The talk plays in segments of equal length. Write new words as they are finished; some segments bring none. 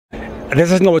This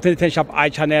is Novo 2010 Sharp I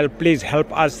channel. Please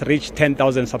help us reach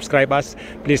 10,000 subscribers.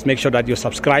 Please make sure that you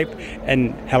subscribe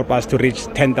and help us to reach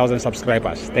 10,000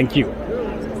 subscribers. Thank you.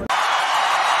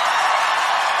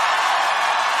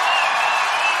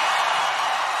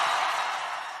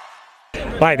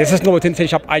 Right, this is Novo 2010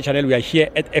 Sharp I channel. We are here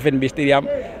at FNB Stadium.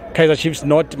 Kaizer Chiefs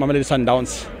North, Mamelodi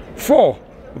Sundowns 4.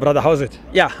 Brother, how's it?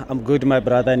 Yeah, I'm good, my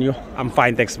brother, and you? I'm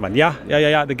fine, thanks, man. Yeah.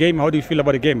 The game, how do you feel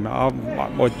about the game?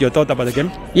 What your thought about the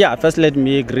game? Yeah, first let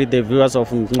me greet the viewers of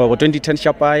 2010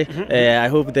 Shapai. I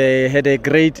hope they had a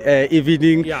great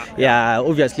evening. Yeah,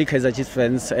 obviously Kaizer Chiefs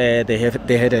fans,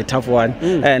 they had a tough one.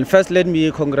 And first let me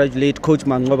congratulate Coach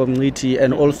Mangoba Mngiti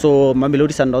and also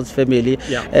Mamelodi Sundowns family.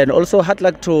 And also hard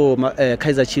luck to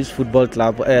Kaizer Chiefs Football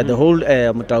Club, the whole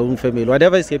Mudau family.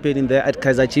 Whatever is happening there at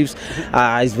Kaizer Chiefs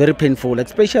is very painful,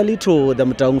 especially to the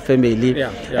Mudau family.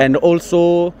 And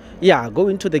also, go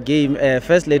into the game.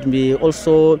 First, let me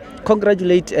also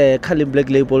congratulate Kalim Black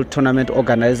Label tournament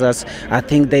organizers. I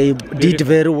think they did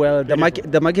very well.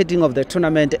 The marketing of the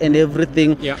tournament and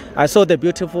everything. I saw the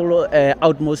beautiful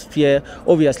atmosphere.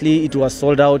 Obviously, it was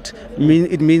sold out.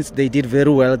 It means they did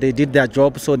very well. They did their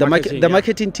job. So the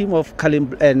marketing team of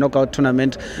Kalim Knockout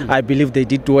Tournament, I believe they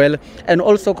did well. And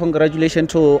also,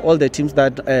 congratulations to all the teams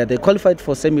that they qualified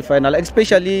for semi-final,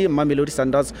 especially Mamelodi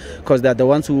Sundowns, because they're the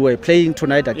ones who were playing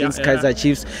tonight against Kaizer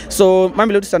Chiefs. So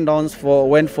Mamelodi Sundowns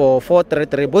went for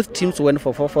 4-3-3. Both teams went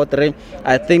for 4-4-3.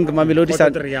 I think Mamelodi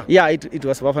Sundowns. It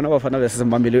was Bafana versus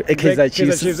Mamelodi Kaizer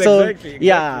Chiefs. So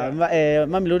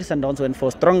Mamelodi Sundowns went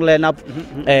for strong lineup.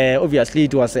 Obviously,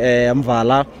 it was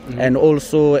Mvala and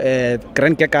also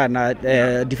Grand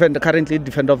Kekana, currently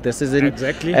defender of the season,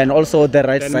 and also the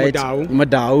right side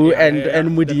Mudau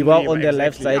and Mudiba on the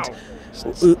left side.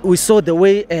 We saw the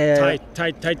way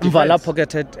Mvala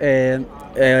pocketed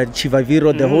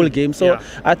Chivaviro the whole game. So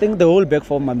I think the whole back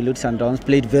for Mamelodi Sundowns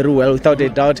played very well, without a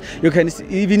doubt. You can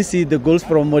even see the goals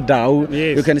from Mudau.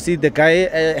 You can see the guy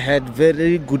had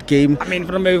very good game. I mean,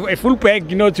 from a full back,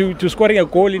 to scoring a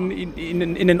goal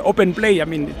in an open play. I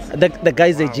mean, the guy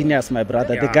is a genius, my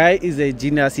brother. The guy is a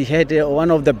genius. He had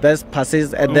one of the best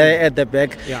passes at the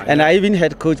back. And I even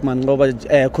had Coach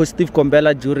Mangoba, Coach Steve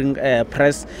Kombela during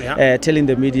press telling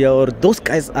the media, or those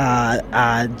guys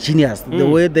are genius. The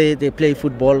way they play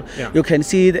football, you can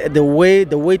see the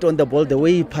weight on the ball, the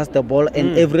way he passed the ball,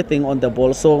 and everything on the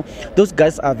ball. So those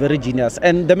guys are very genius.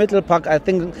 And the middle pack, I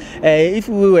think, if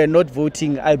we were not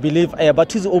voting, I believe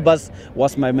Batuzi Obas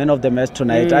was my man of the match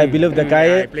tonight. I believe the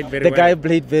guy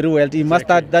played very well. He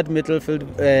mastered that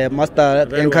midfield,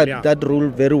 that role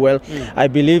very well. I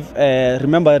believe.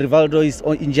 Remember, Rivaldo is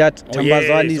injured.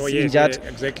 Tambazwan is injured.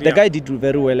 The guy did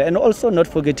very well. And also not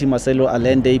forgetting Marcelo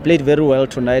Allende. He played very well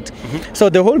tonight. So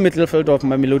the whole midfield of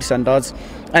Mamelodi Sundowns,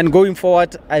 and going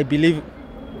forward, I believe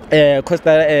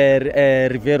Costa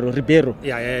Ribeiro.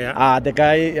 The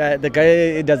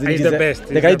guy doesn't deserve.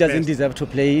 The guy doesn't deserve to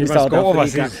play in South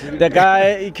Africa. The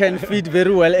guy can fit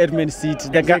very well at Man City.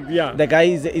 The guy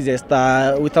is a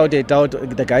star, without a doubt.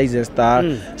 The guy is a star.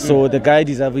 So the guy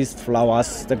deserves his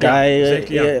flowers. The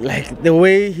guy, like the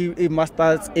way he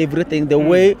masters everything, the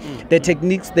way, the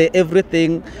techniques, the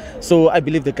everything. So I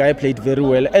believe the guy played very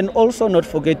well. And also not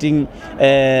forgetting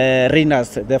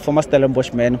Reynas, the former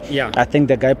Stellenbosch man. I think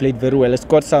the guy played very well. He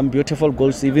scored some beautiful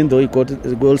goals, even though he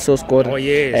also scored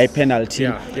a penalty.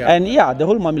 And the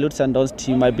whole Mamelodi Sundowns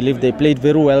team, I believe they played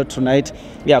very well tonight.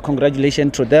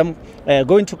 Congratulations to them.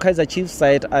 Going to Kaizer Chiefs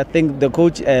side, I think the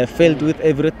coach failed with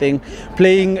everything,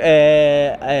 playing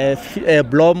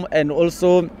Blom and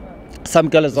also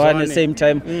Sam Kalazwan at the same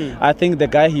time. I think the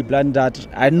guy he blundered.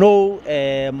 I know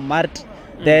Mart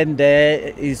then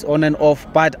there is on and off,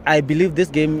 but I believe this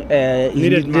game he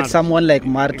needed someone like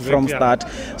Mart from start.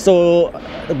 So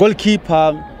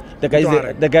goalkeeper, the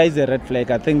guy is a red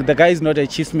flag. I think the guy is not a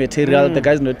Chiefs material. The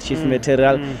guy is not Chiefs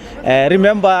material.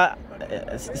 Remember,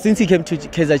 since he came to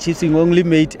Kaizer Chiefs, he only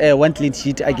made one clean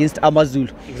sheet against Amazulu.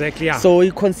 So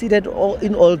he conceded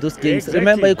in all those games.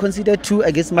 Remember, he conceded 2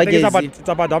 against Magezi. It's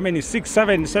about how many? 6,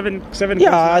 7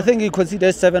 I think he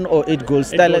conceded 7 or 8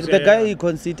 goals. The guy he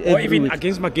conceded or even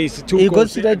against Magezi, 2 he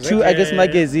goals. Conceded 2 against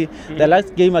Magezi. The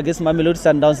last game against Mamelodi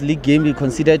Sundowns League game, he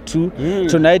conceded 2.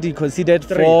 Tonight he conceded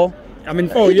 4. I mean,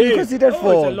 4, he considered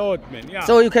 4. It's a lot, man.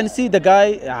 So you can see the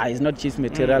guy is not Chiefs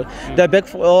material. The back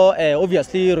four,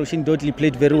 obviously, Roshin Dodley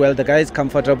played very well. The guy is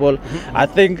comfortable. I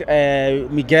think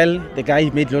Miguel, the guy, he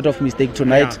made a lot of mistakes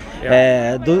tonight.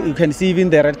 Though you can see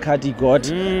even the red card he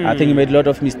got. I think he made a lot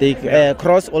of mistakes.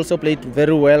 Cross also played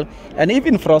very well. And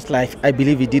even Frost Life, I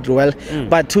believe he did well.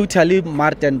 But totally,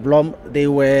 Martin Blom, they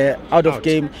were out of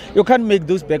game. You can't make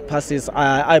those back passes.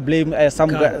 I blame Sam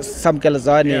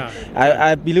Kalazani.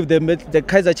 I believe they the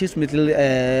Kaizer Chiefs middle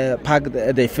park,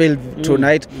 they failed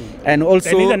tonight, and also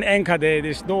they need an anchor there.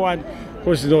 There's no one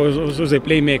who's a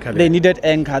playmaker there. They needed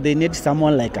anchor. They need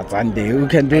someone like Azande who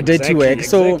can do dirty work.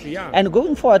 So, and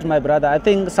going forward, my brother, I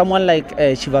think someone like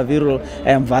Shivaviro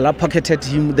and Vala pocketed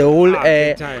him the whole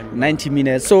 90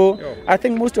 minutes. So, I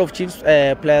think most of Chiefs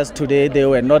players today, they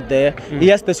were not there.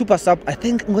 Yes, the super sub, I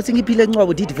think Ngozingi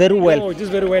Pilenwa did very well. Oh,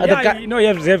 just very well.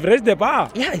 They've raised the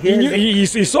bar. Yeah, he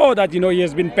saw that, he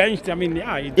has been benched. I mean,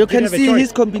 you can see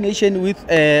his combination with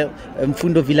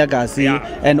Mfundo Vilagasi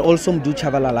and also Mudau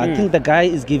Chabalala. I think the guy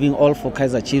is giving all for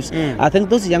Kaizer Chiefs. I think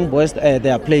those young boys, they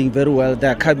are playing very well. They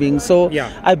are coming. So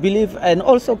I believe, and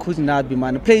also Kuzina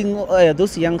Biman playing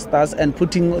those youngsters and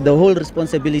putting the whole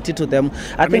responsibility to them.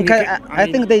 I think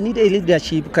they need a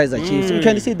leadership, Kaizer Chiefs. You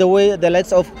can see the way the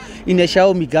likes of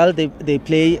Ineshao Miguel they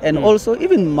play, and also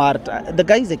even Mart. The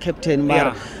guy is a captain,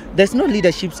 Mart. There's no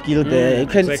leadership skill there. You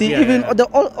can see even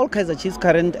all Kaizer Chiefs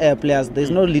current players, there's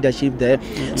no leadership there.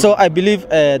 So I believe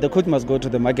the coach must go to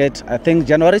the market. I think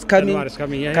January is coming.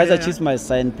 Kaizer Chiefs must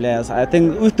sign players. I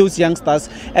think with those youngsters,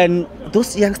 and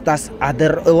those youngsters are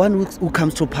the one who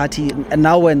comes to party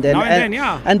now and then.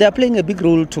 And they're playing a big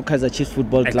role to Kaizer Chiefs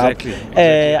Football Club.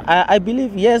 I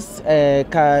believe, yes,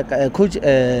 coach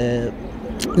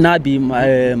Nabi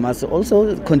must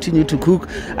also continue to cook.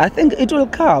 I think it will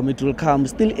come.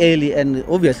 Still early, and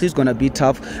obviously it's going to be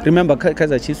tough. Remember,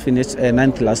 Kaizer Chiefs finished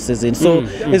 9th last season, so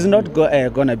it's not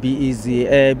going to be easy.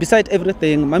 Besides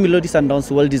everything, Mamelodi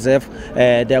Sundowns well deserved.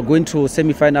 They are going to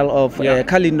semi-final of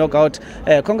Kali knockout.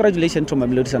 Congratulations to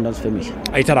Mamelodi Sundowns family.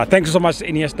 Aitara, thank you so much,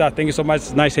 Iniesta. Thank you so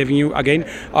much. Nice having you again.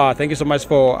 Thank you so much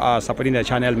for supporting the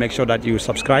channel. Make sure that you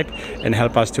subscribe and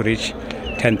help us to reach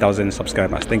 10,000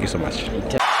 subscribers. Thank you so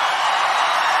much.